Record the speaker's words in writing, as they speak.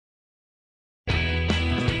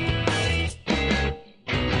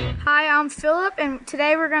I'm Philip, and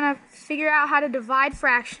today we're going to figure out how to divide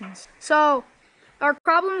fractions. So, our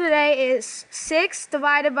problem today is 6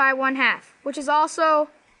 divided by 1/2, which is also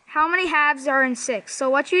how many halves are in 6. So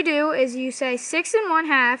what you do is you say 6 and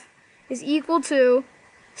 1/2 is equal to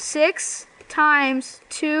 6 times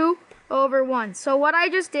 2 over 1. So what I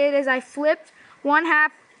just did is I flipped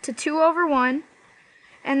 1/2 to 2 over 1,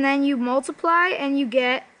 and then you multiply and you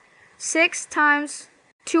get 6 times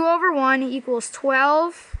 2 over 1 equals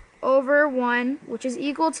 12 over 1, which is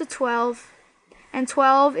equal to 12, and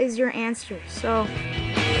 12 is your answer. So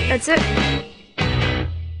that's it.